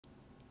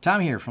Tom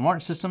here from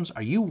Lawrence Systems.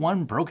 Are you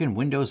one broken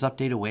Windows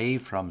update away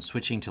from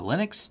switching to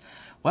Linux?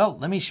 Well,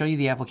 let me show you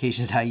the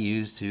application that I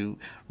use to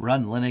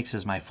run Linux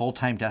as my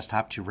full-time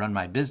desktop to run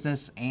my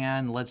business,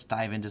 and let's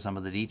dive into some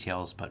of the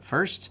details. But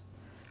first,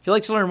 if you'd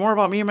like to learn more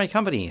about me and my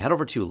company, head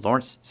over to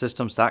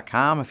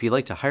lawrencesystems.com. If you'd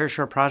like to hire us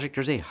for a project,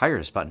 there's a Hire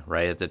Us button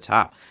right at the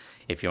top.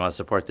 If you want to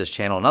support this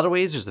channel in other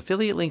ways, there's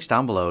affiliate links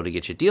down below to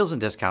get you deals and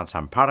discounts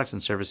on products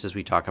and services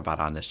we talk about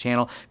on this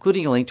channel,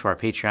 including a link to our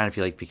Patreon if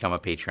you'd like to become a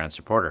Patreon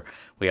supporter.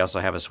 We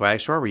also have a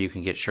swag store where you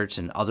can get shirts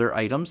and other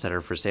items that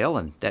are for sale,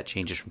 and that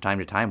changes from time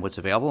to time what's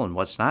available and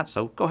what's not,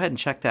 so go ahead and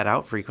check that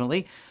out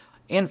frequently.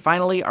 And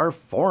finally, our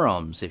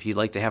forums. If you'd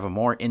like to have a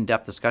more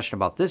in-depth discussion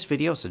about this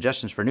video,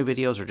 suggestions for new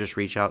videos, or just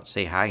reach out,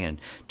 say hi, and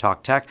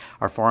talk tech,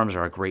 our forums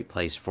are a great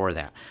place for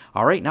that.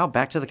 All right, now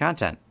back to the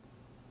content.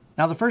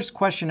 Now, the first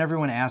question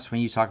everyone asks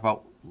when you talk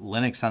about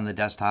Linux on the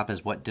desktop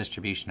is what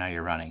distribution are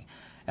you running?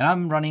 And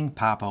I'm running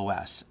Pop!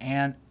 OS,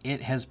 and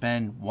it has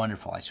been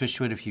wonderful. I switched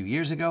to it a few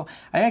years ago.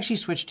 I actually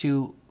switched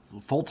to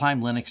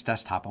full-time Linux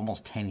desktop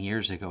almost 10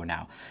 years ago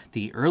now.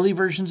 The early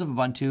versions of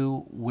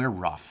Ubuntu were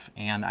rough,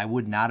 and I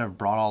would not have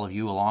brought all of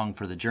you along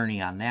for the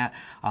journey on that.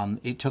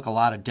 It took a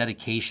lot of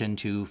dedication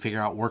to figure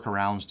out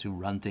workarounds to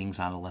run things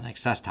on a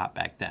Linux desktop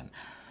back then.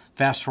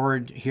 Fast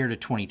forward here to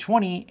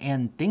 2020,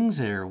 and things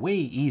are way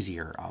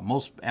easier.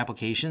 Most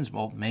applications,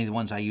 well, many of the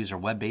ones I use are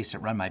web-based that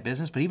run my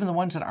business, but even the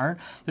ones that aren't,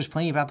 there's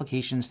plenty of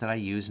applications that I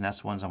use, and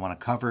that's the ones I want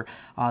to cover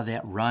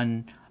that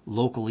run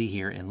locally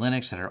here in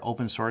Linux that are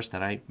open source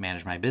that I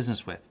manage my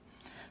business with.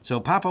 So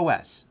Pop!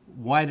 OS,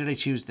 why did I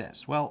choose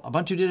this? Well,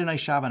 Ubuntu did a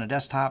nice job on a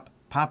desktop.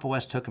 Pop!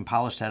 OS took and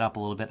polished that up a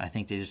little bit. I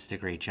think they just did a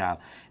great job.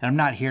 And I'm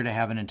not here to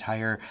have an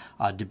entire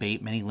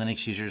debate. Many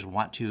Linux users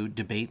want to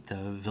debate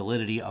the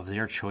validity of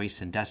their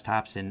choice in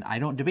desktops, and I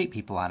don't debate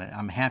people on it.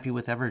 I'm happy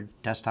with whatever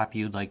desktop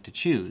you'd like to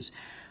choose.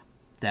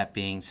 That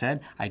being said,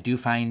 I do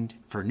find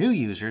for new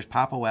users,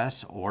 Pop!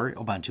 OS or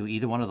Ubuntu,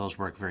 either one of those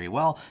work very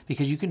well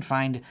because you can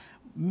find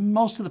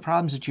most of the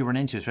problems that you run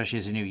into, especially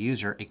as a new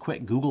user. A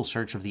quick Google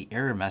search of the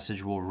error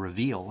message will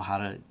reveal how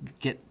to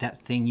get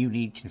that thing you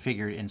need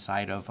configured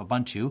inside of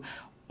Ubuntu,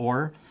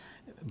 or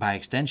by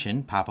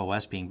extension, Pop!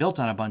 OS being built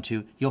on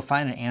Ubuntu, you'll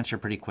find an answer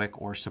pretty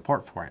quick or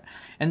support for it.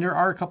 And there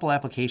are a couple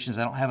applications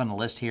I don't have on the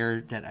list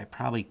here that I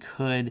probably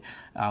could.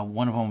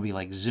 One of them would be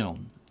like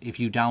Zoom. If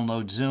you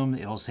download Zoom,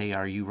 it'll say,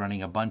 are you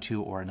running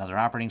Ubuntu or another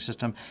operating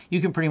system? You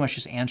can pretty much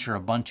just answer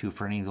Ubuntu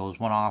for any of those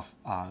one-off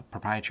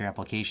proprietary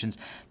applications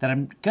that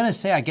I'm going to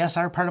say, I guess,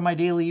 are part of my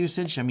daily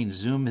usage. I mean,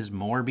 Zoom has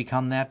more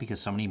become that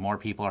because so many more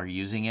people are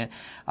using it.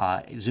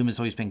 Zoom has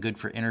always been good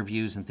for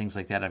interviews and things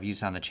like that. I've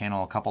used it on the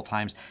channel a couple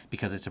times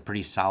because it's a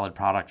pretty solid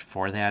product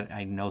for that.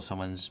 I know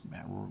someone's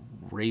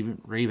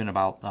raving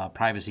about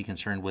privacy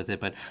concerned with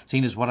it, but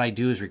seeing as what I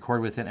do is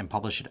record with it and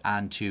publish it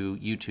onto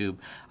YouTube,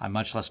 I'm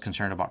much less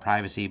concerned about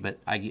privacy. But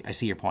I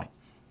see your point.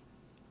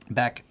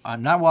 I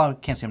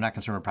can't say I'm not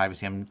concerned with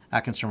privacy. I'm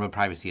not concerned with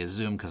privacy as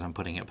Zoom because I'm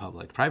putting it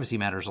public. Privacy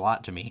matters a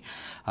lot to me,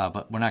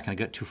 but we're not going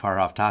to get too far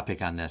off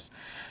topic on this.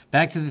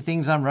 Back to the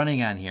things I'm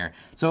running on here.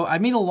 So I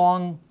made a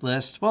long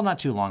list. Well, not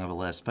too long of a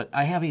list, but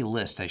I have a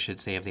list, I should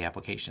say, of the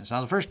applications. Now,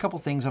 the first couple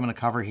things I'm going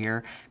to cover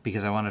here,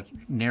 because I want to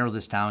narrow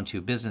this down to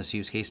business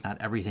use case, not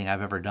everything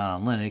I've ever done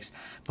on Linux,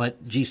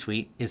 but G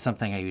Suite is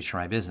something I use for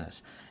my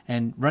business.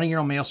 And running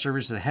your own mail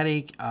servers is a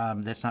headache.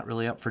 That's not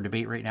really up for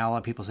debate right now. A lot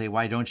of people say,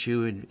 why don't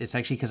you? And it's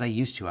actually because I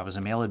used to. I was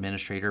a mail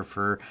administrator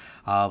for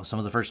some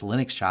of the first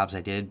Linux jobs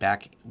I did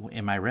back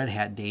in my Red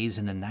Hat days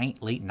in the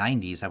late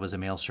 90s. I was a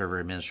mail server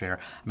administrator.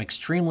 I'm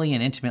extremely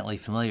and intimately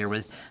familiar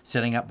with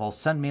setting up both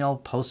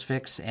SendMail,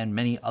 Postfix, and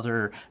many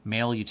other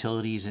mail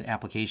utilities and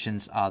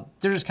applications.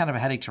 They're just kind of a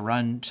headache to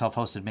run,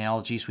 self-hosted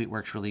mail. G Suite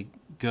works really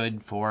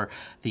good for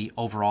the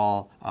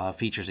overall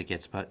features it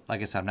gets. But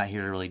like I said, I'm not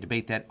here to really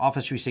debate that.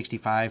 Office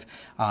 365,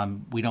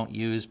 we don't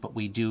use, but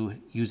we do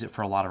use it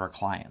for a lot of our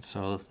clients.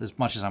 So as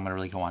much as I'm going to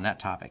really go on that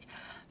topic.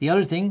 The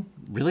other thing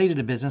related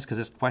to business, because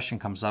this question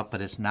comes up,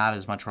 but it's not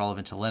as much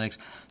relevant to Linux,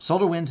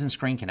 SolarWinds and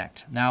Screen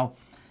Connect. Now,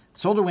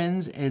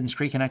 SolarWinds and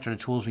Screen Connect are the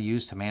tools we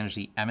use to manage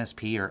the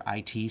MSP or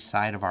IT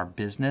side of our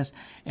business.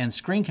 And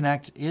Screen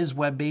Connect is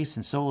web-based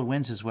and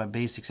SolarWinds is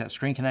web-based, except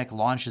Screen Connect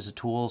launches a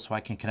tool so I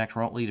can connect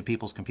remotely to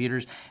people's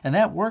computers. And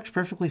that works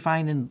perfectly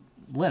fine in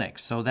Linux.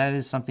 So that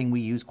is something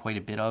we use quite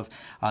a bit of,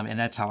 and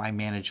that's how I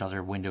manage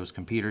other Windows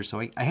computers. So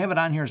I have it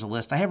on here as a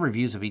list. I have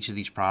reviews of each of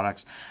these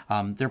products.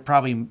 They're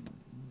probably,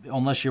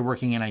 unless you're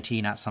working in IT,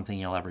 not something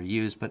you'll ever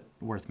use, but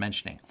worth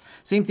mentioning.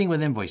 Same thing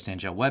with Invoice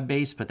Ninja,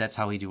 web-based, but that's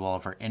how we do all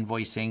of our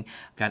invoicing.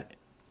 Got,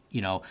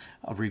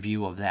 a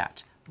review of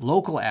that.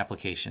 Local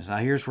applications. Now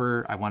here's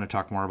where I want to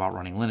talk more about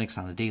running Linux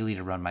on the daily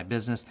to run my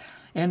business.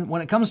 And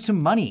when it comes to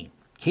money,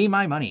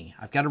 My Money.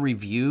 I've got a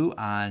review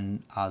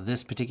on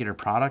this particular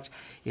product.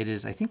 It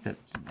is, I think that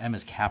M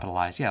is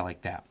capitalized. Yeah,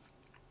 like that.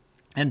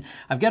 And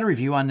I've got a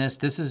review on this.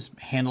 This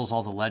handles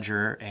all the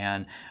ledger,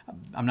 and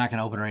I'm not going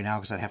to open it right now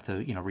because I'd have to,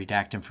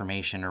 redact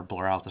information or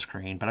blur out the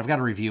screen. But I've got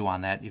a review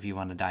on that if you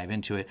want to dive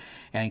into it.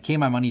 And K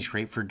My Money is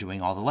great for doing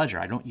all the ledger.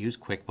 I don't use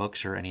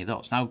QuickBooks or any of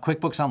those. Now,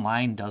 QuickBooks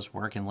Online does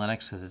work in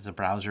Linux because it's a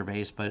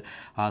browser-based, but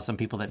some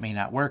people that may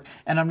not work.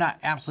 And I'm not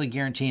absolutely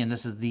guaranteeing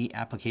this is the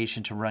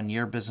application to run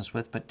your business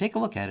with, but take a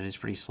look at it. It's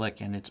pretty slick,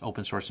 and it's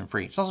open source and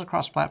free. It's also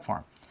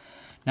cross-platform.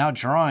 Now,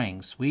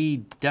 drawings.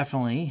 We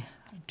definitely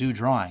do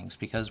drawings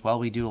because, well,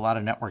 we do a lot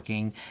of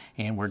networking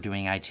and we're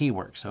doing IT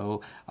work.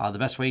 So the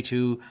best way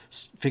to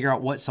figure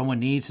out what someone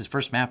needs is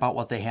first map out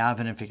what they have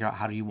and then figure out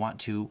how do you want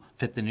to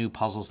fit the new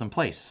puzzles in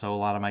place. So a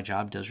lot of my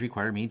job does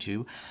require me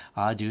to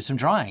do some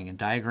drawing. And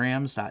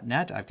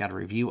diagrams.net, I've got a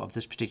review of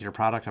this particular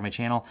product on my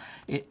channel.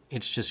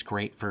 It's just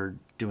great for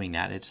doing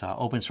that. It's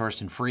open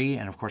source and free,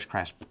 and of course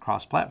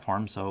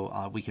cross-platform,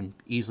 so we can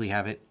easily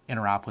have it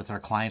interop with our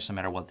clients no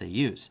matter what they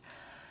use.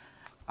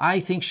 I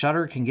think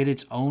Shutter can get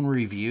its own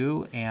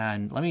review,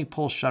 and let me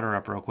pull Shutter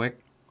up real quick.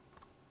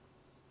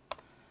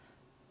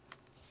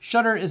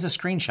 Shutter is a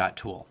screenshot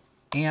tool,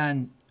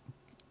 and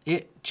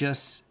it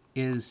just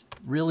is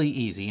really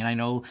easy. And I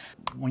know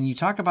when you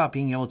talk about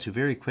being able to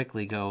very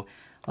quickly go,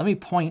 let me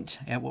point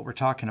at what we're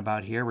talking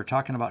about here. We're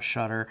talking about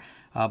Shutter,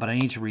 but I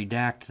need to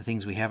redact the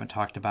things we haven't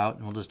talked about,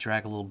 and we'll just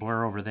drag a little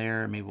blur over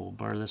there. Maybe we'll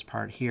blur this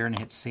part here and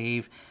hit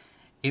save.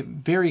 It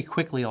very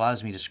quickly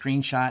allows me to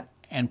screenshot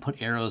and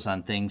put arrows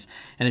on things.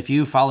 And if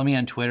you follow me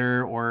on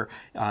Twitter or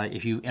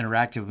if you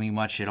interact with me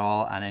much at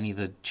all on any of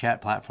the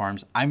chat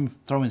platforms, I'm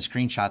throwing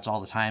screenshots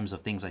all the times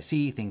of things I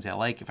see, things I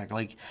like. If I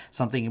like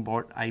something,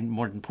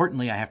 more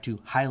importantly, I have to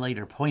highlight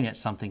or point at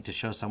something to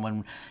show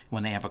someone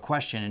when they have a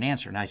question and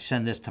answer. And I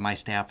send this to my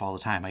staff all the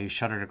time. I use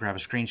Shutter to grab a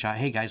screenshot.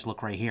 Hey guys,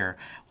 look right here.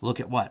 Look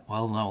at what?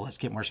 Well, no, let's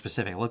get more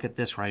specific. Look at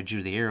this where I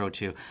drew the arrow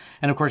to.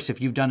 And of course, if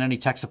you've done any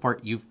tech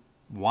support, you've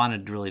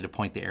wanted really to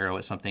point the arrow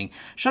at something.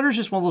 Shutter is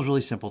just one of those really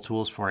simple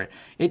tools for it.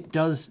 It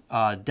does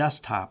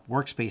desktop,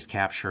 workspace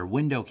capture,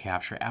 window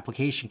capture,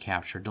 application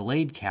capture,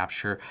 delayed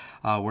capture,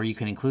 where you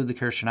can include the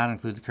cursor, not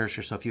include the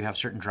cursor. So if you have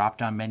certain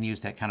drop-down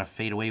menus that kind of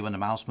fade away when the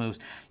mouse moves,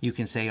 you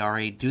can say, all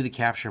right, do the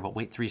capture, but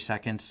wait 3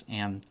 seconds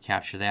and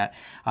capture that.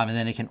 And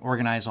then it can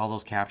organize all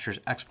those captures,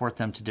 export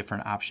them to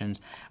different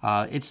options.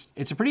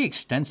 It's a pretty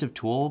extensive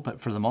tool, but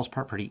for the most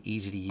part, pretty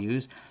easy to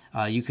use.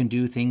 You can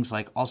do things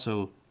like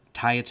also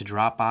tie it to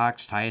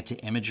Dropbox, tie it to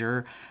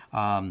Imager.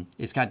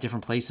 It's got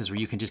different places where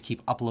you can just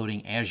keep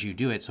uploading as you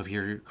do it. So if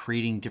you're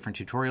creating different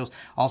tutorials,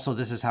 also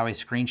this is how I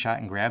screenshot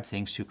and grab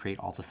things to create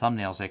all the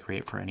thumbnails I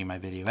create for any of my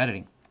video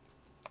editing.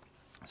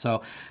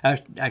 So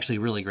actually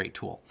a really great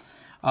tool.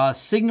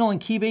 Signal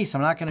and Keybase, I'm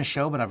not going to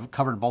show, but I've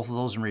covered both of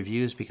those in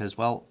reviews because,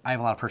 well, I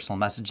have a lot of personal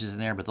messages in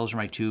there, but those are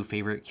my 2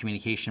 favorite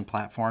communication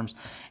platforms.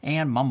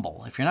 And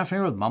Mumble. If you're not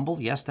familiar with Mumble,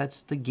 yes,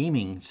 that's the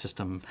gaming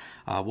system.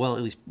 Well,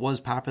 at least was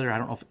popular. I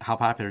don't know how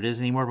popular it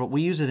is anymore, but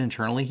we use it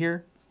internally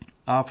here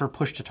for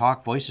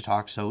push-to-talk,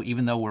 voice-to-talk. So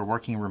even though we're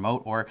working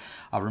remote or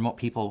remote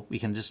people, we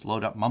can just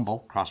load up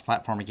Mumble,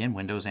 cross-platform again,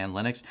 Windows and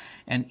Linux,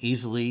 and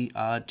easily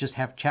just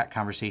have chat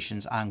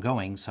conversations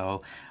ongoing.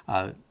 So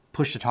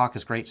push to talk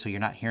is great, so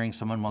you're not hearing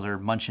someone while they're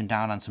munching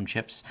down on some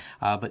chips,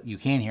 but you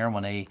can hear them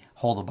when they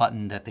hold a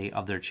button that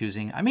of their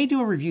choosing. I may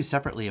do a review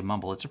separately of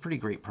Mumble. It's a pretty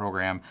great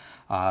program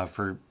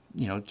for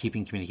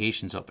keeping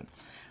communications open.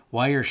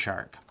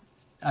 Wireshark.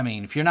 I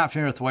mean, if you're not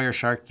familiar with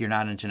Wireshark, you're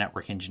not into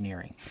network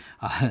engineering.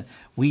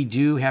 We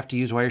do have to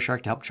use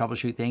Wireshark to help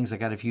troubleshoot things. I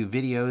got a few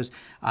videos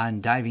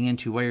on diving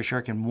into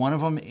Wireshark, and one of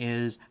them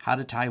is how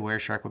to tie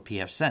Wireshark with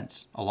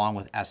pfSense along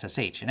with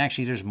SSH. And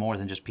actually, there's more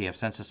than just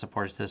pfSense that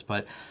supports this,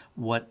 but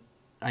what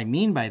I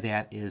mean by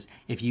that is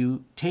if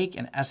you take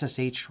an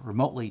SSH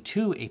remotely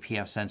to a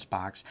pfSense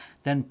box,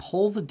 then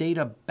pull the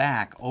data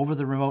back over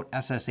the remote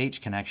SSH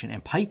connection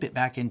and pipe it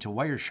back into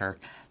Wireshark,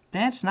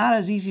 that's not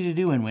as easy to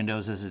do in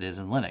Windows as it is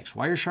in Linux.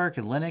 Wireshark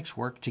and Linux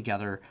work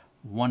together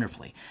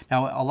wonderfully.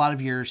 Now, a lot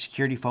of your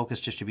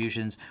security-focused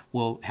distributions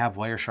will have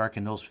Wireshark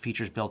and those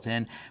features built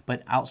in,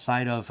 but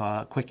outside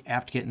of quick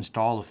apt-get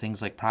install of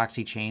things like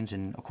proxy chains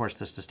and, of course,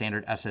 this the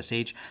standard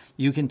SSH,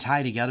 you can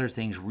tie together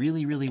things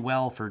really, really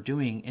well for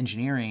doing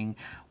engineering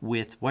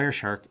with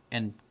Wireshark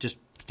and just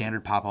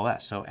standard Pop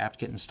OS. So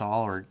apt-get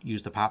install or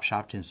use the pop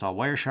shop to install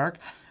Wireshark,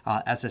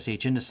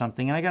 SSH into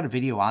something. And I got a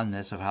video on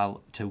this of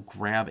how to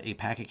grab a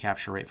packet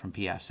capture rate from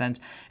pfSense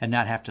and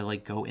not have to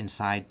like go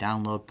inside,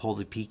 download, pull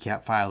the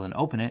pcap file and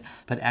open it,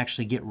 but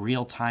actually get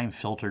real-time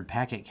filtered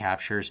packet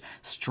captures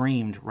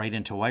streamed right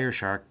into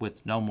Wireshark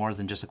with no more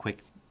than just a quick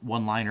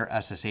one-liner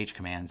SSH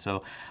command.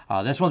 So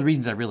that's one of the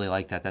reasons I really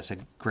like that. That's a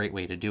great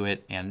way to do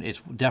it. And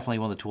it's definitely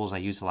one of the tools I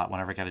use a lot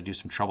whenever I got to do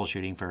some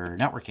troubleshooting for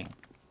networking.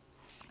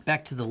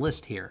 Back to the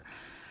list here.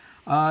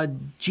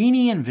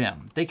 Genie and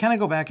Vim, they kind of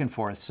go back and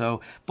forth.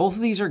 So both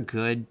of these are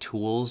good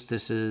tools.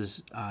 This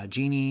is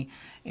Genie,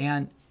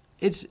 and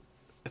it's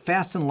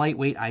fast and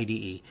lightweight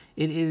IDE.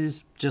 It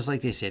is, just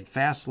like they said,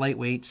 fast,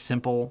 lightweight,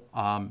 simple,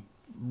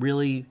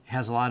 really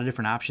has a lot of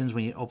different options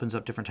when it opens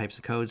up different types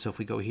of code. So if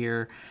we go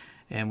here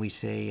and we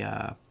say,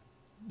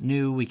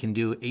 new, we can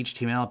do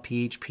HTML,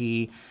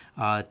 PHP,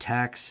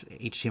 text,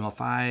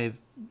 HTML5,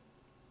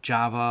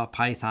 Java,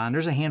 Python.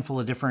 There's a handful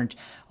of different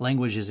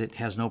languages it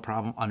has no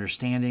problem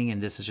understanding,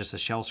 and this is just a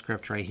shell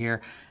script right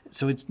here.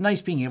 So it's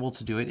nice being able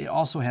to do it. It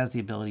also has the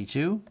ability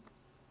to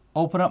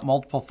open up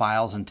multiple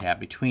files and tab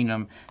between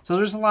them. So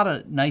there's a lot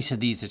of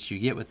niceties that you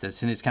get with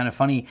this. And it's kind of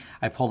funny,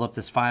 I pulled up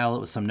this file. It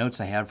was some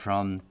notes I had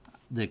from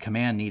the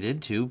command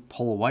needed to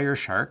pull a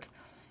Wireshark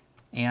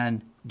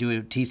and do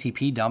a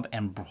TCP dump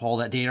and pull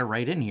that data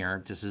right in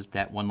here. This is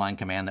that one-line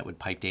command that would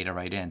pipe data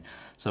right in.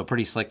 So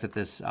pretty slick that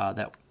this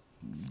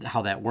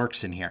how that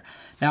works in here.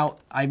 Now,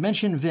 I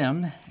mentioned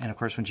Vim, and of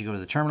course, once you go to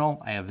the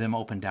terminal, I have Vim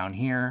open down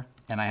here,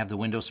 and I have the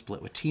window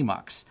split with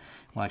TMUX.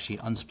 We'll actually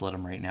unsplit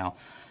them right now.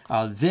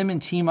 Vim and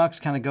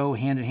TMUX kind of go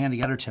hand in hand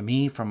together to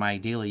me for my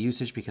daily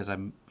usage because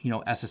I'm,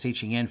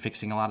 SSHing in,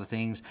 fixing a lot of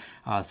things,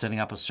 setting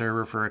up a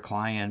server for a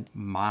client,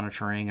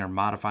 monitoring or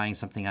modifying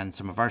something on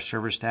some of our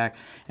server stack,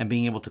 and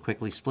being able to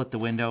quickly split the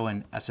window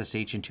and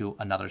SSH into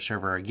another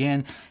server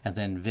again, and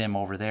then Vim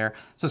over there.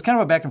 So it's kind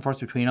of a back and forth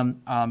between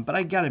them. But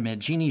I gotta admit,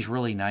 Genie's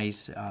really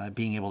nice,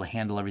 being able to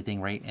handle everything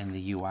right in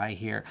the UI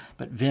here.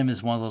 But Vim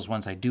is one of those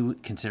ones I do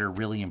consider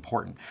really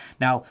important.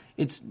 Now,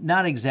 it's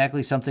not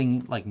exactly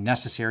something like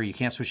necessary. You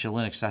can't switch to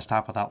Linux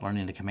desktop without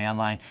learning the command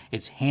line.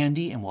 It's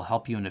handy and will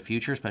help you in the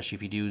future, especially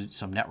if you do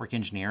some network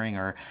engineering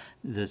or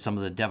some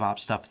of the DevOps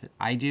stuff that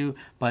I do,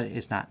 but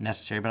it's not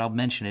necessary. But I'll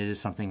mention it as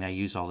something I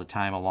use all the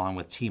time along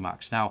with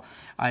TMUX. Now,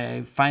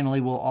 I finally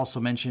will also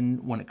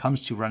mention when it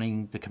comes to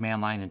running the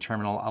command line and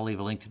terminal, I'll leave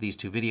a link to these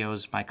two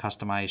videos, my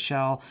customized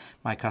shell,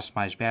 my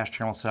customized bash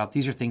terminal setup.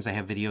 These are things I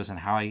have videos on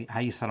how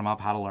you set them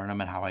up, how to learn them,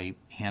 and how I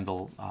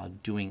handle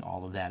doing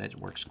all of that. It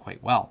works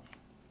quite well.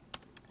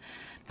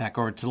 Back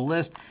over to the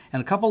list,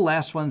 and a couple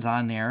last ones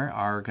on there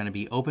are going to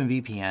be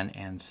OpenVPN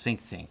and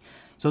SyncThing.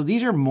 So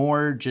these are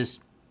more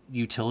just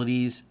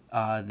utilities,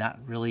 not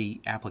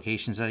really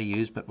applications that I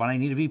use, but when I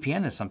need a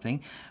VPN to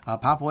something,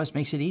 Pop! OS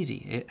makes it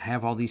easy. I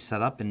have all these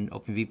set up in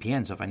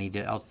OpenVPN, so if I need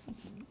to, I'll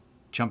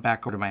jump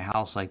back over to my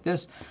house like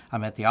this.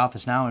 I'm at the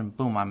office now, and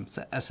boom, I'm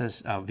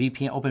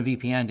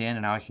OpenVPN'd in,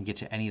 and now I can get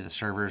to any of the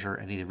servers or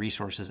any of the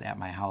resources at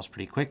my house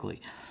pretty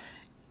quickly.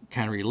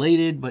 Kind of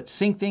related, but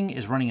SyncThing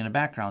is running in the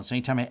background. So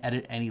anytime I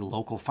edit any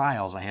local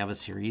files, I have a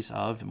series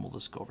of, and we'll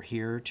just go over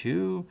here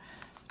to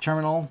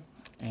terminal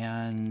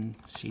and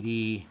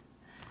cd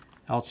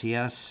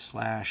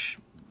lts/bash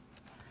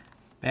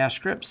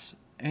scripts.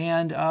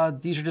 And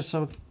these are just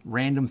some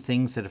random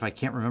things that if I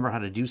can't remember how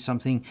to do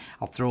something,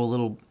 I'll throw a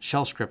little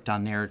shell script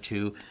on there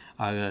to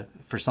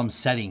for some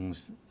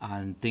settings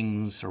on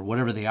things or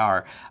whatever they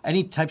are.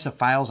 Any types of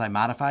files I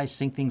modify,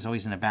 SyncThing's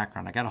always in the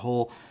background. I got a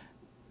whole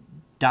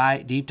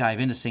deep dive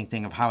into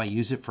SyncThing of how I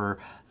use it for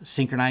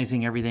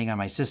synchronizing everything on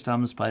my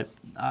systems, but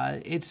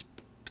it's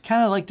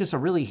kind of like just a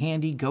really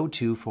handy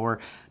go-to for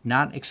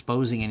not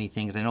exposing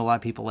anything, because I know a lot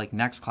of people like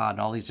Nextcloud and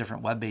all these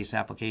different web-based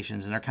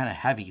applications, and they're kind of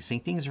heavy.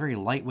 SyncThing is very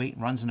lightweight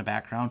and runs in the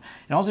background,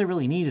 and all I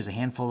really need is a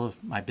handful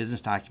of my business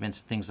documents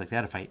and things like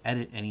that. If I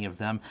edit any of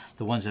them,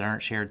 the ones that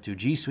aren't shared through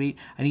G Suite,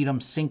 I need them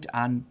synced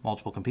on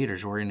multiple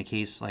computers, or in the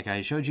case like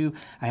I showed you,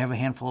 I have a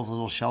handful of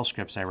little shell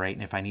scripts I write,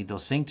 and if I need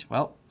those synced,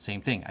 well,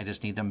 same thing. I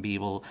just need them to be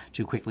able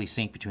to quickly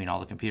sync between all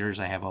the computers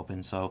I have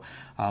open, so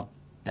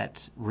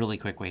that's a really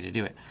quick way to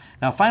do it.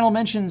 Now, final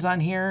mentions on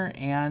here,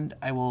 and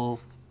I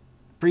will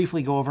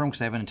briefly go over them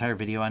because I have an entire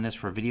video on this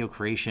for video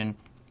creation,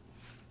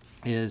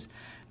 is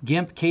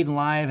GIMP,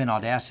 Kdenlive, and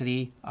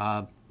Audacity.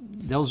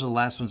 Those are the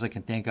last ones I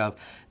can think of.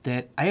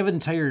 That I have an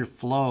entire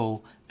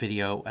flow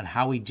video on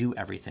how we do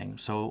everything.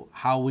 So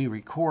how we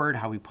record,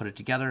 how we put it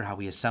together, how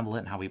we assemble it,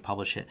 and how we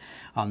publish it.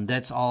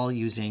 That's all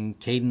using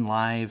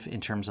Kdenlive in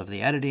terms of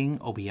the editing,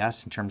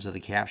 OBS in terms of the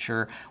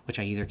capture, which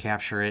I either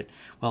capture it,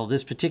 well,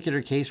 this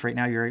particular case right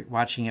now you're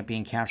watching it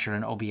being captured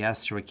on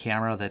OBS through a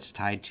camera that's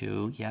tied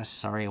to, yes,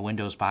 sorry, a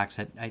Windows box.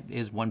 That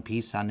is one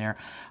piece on there.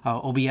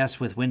 OBS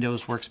with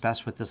Windows works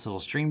best with this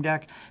little Stream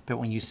Deck, but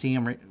when you see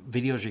them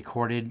videos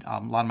recorded, a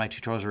lot of my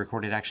tutorials are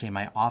recorded actually in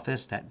my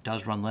office that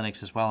does run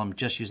Linux as well. I'm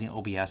just using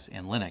OBS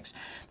in Linux.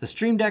 The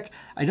Stream Deck,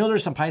 I know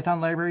there's some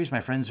Python libraries my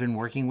friend's been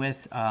working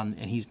with, and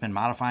he's been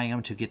modifying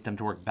them to get them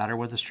to work better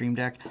with the Stream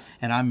Deck.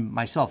 And I'm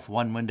myself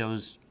one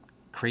Windows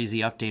crazy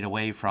update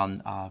away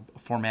from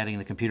formatting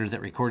the computer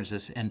that records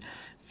this and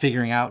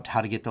figuring out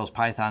how to get those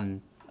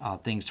Python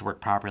things to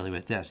work properly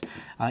with this.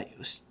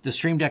 The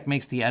Stream Deck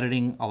makes the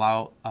editing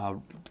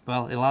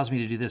well, it allows me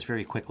to do this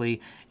very quickly,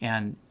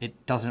 and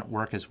it doesn't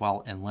work as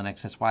well in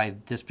Linux. That's why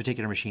this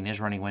particular machine is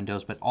running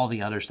Windows, but all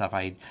the other stuff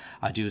I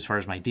do as far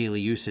as my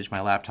daily usage,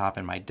 my laptop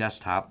and my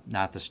desktop,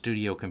 not the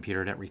studio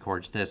computer that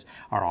records this,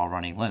 are all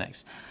running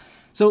Linux.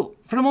 So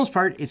for the most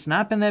part, it's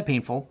not been that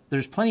painful.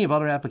 There's plenty of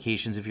other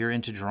applications if you're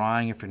into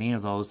drawing, if you're any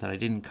of those that I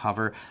didn't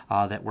cover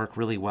that work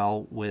really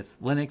well with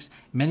Linux.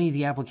 Many of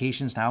the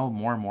applications now,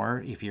 more and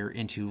more, if you're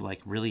into like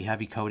really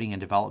heavy coding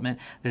and development,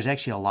 there's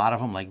actually a lot of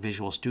them like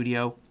Visual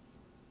Studio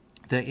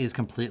that is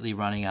completely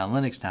running on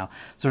Linux now.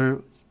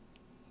 So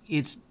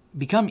it's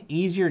become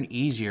easier and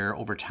easier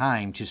over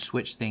time to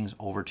switch things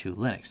over to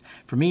Linux.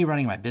 For me,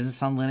 running my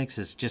business on Linux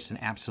is just an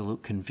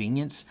absolute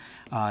convenience.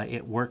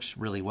 It works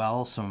really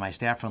well. Some of my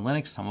staff run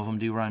Linux, some of them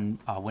do run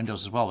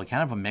Windows as well. We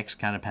kind of a mix,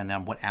 kind of depending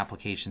on what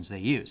applications they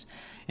use.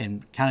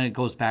 And kind of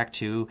goes back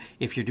to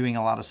if you're doing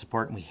a lot of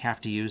support and we have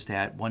to use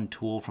that one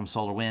tool from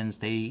SolarWinds,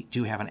 they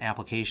do have an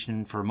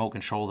application for remote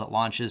control that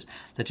launches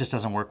that just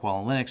doesn't work well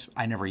in Linux.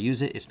 I never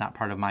use it. It's not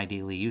part of my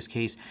daily use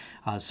case.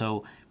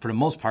 So for the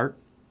most part,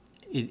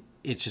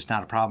 it's just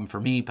not a problem for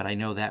me, but I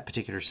know that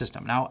particular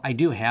system. Now, I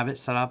do have it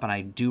set up, and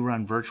I do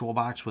run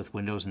VirtualBox with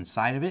Windows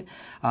inside of it,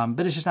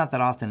 but it's just not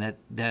that often that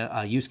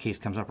the use case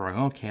comes up where I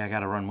go, okay, I got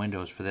to run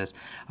Windows for this.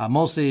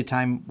 Most of the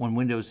time when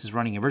Windows is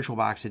running in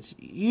VirtualBox, it's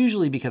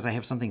usually because I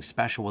have something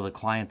special with a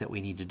client that we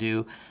need to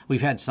do.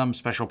 We've had some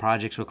special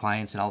projects with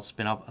clients, and I'll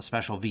spin up a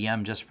special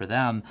VM just for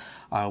them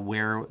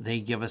where they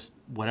give us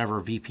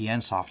whatever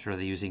VPN software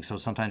they're using, so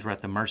sometimes we're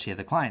at the mercy of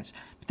the clients.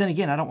 But then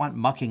again, I don't want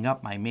mucking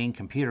up my main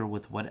computer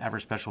with whatever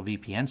special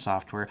VPN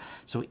software.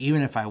 So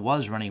even if I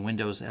was running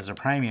Windows as a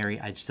primary,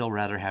 I'd still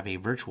rather have a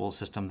virtual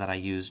system that I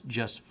use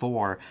just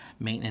for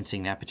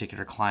maintaining that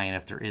particular client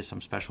if there is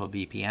some special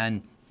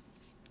VPN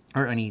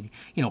or any,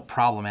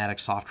 problematic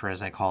software,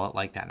 as I call it,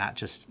 like that. Not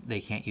just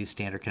they can't use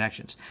standard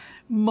connections.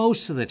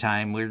 Most of the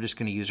time, we're just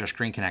going to use our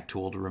Screen Connect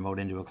tool to remote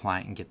into a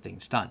client and get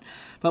things done.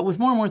 But with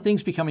more and more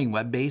things becoming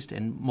web-based,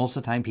 and most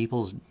of the time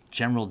people's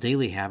general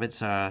daily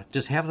habits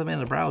just have them in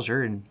the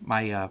browser, and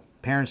my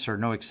parents are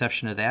no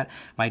exception to that.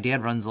 My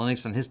dad runs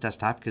Linux on his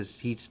desktop because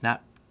he's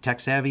not tech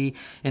savvy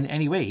in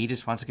any way. He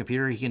just wants a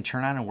computer he can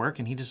turn on and work,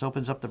 and he just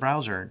opens up the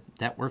browser.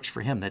 That works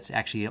for him. That's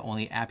actually the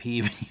only app he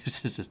even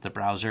uses is the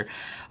browser.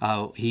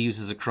 He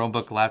uses a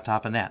Chromebook,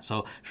 laptop, and that.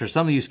 So for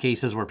some use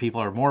cases where people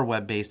are more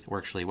web-based, it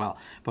works really well.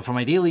 But from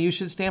my daily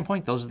usage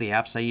standpoint, those are the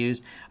apps I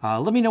use.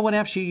 Let me know what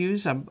apps you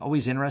use. I'm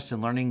always interested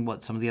in learning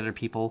what some of the other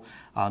people,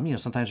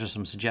 sometimes there's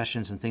some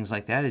suggestions and things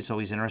like that. It's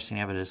always interesting to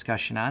have a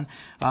discussion on.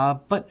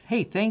 But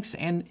hey, thanks.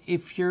 And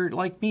if you're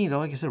like me, though,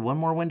 like I said, one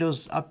more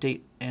Windows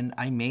update, and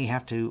I may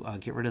have to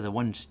get rid of the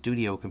one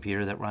studio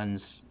computer that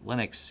runs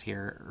Linux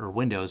here, or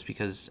Windows,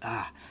 because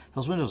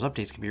those Windows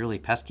updates can be really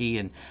pesky,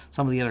 and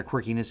some of the other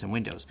quirkiness in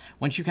Windows.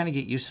 Once you kind of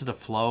get used to the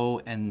flow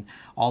and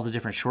all the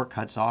different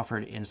shortcuts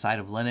offered inside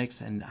of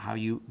Linux and how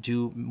you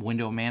do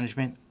window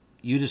management,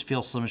 you just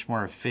feel so much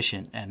more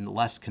efficient and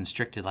less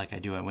constricted like I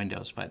do in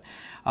Windows. But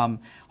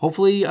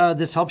hopefully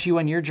this helps you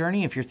on your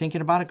journey. If you're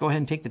thinking about it, go ahead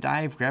and take the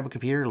dive, grab a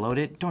computer, load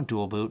it. Don't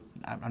dual boot.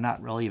 I'm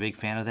not really a big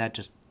fan of that.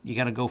 Just you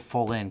got to go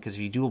full in, because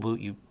if you dual boot,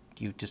 you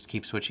just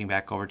keep switching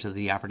back over to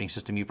the operating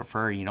system you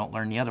prefer, and you don't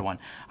learn the other one.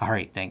 All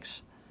right,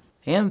 thanks.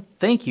 And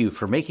thank you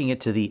for making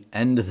it to the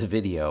end of the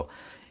video.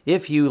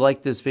 If you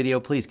like this video,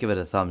 please give it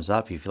a thumbs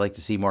up. If you'd like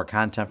to see more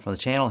content from the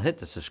channel, hit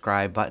the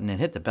subscribe button and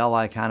hit the bell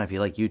icon if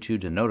you like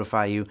YouTube to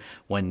notify you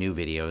when new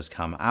videos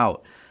come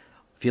out.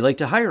 If you'd like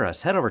to hire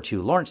us, head over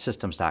to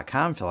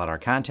lawrencesystems.com, fill out our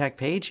contact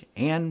page,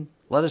 and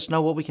let us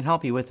know what we can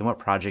help you with and what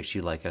projects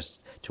you'd like us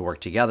to work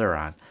together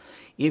on.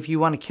 If you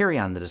want to carry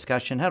on the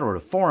discussion, head over to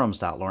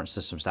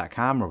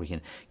forums.lawrencesystems.com, where we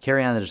can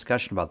carry on the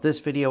discussion about this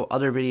video,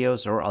 other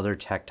videos, or other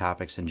tech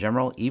topics in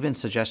general. Even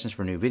suggestions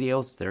for new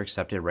videos, they're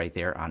accepted right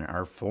there on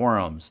our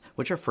forums,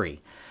 which are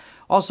free.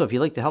 Also, if you'd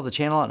like to help the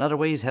channel out in other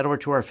ways, head over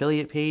to our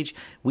affiliate page.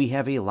 We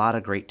have a lot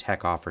of great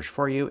tech offers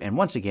for you. And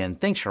once again,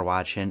 thanks for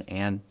watching,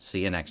 and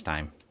see you next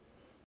time.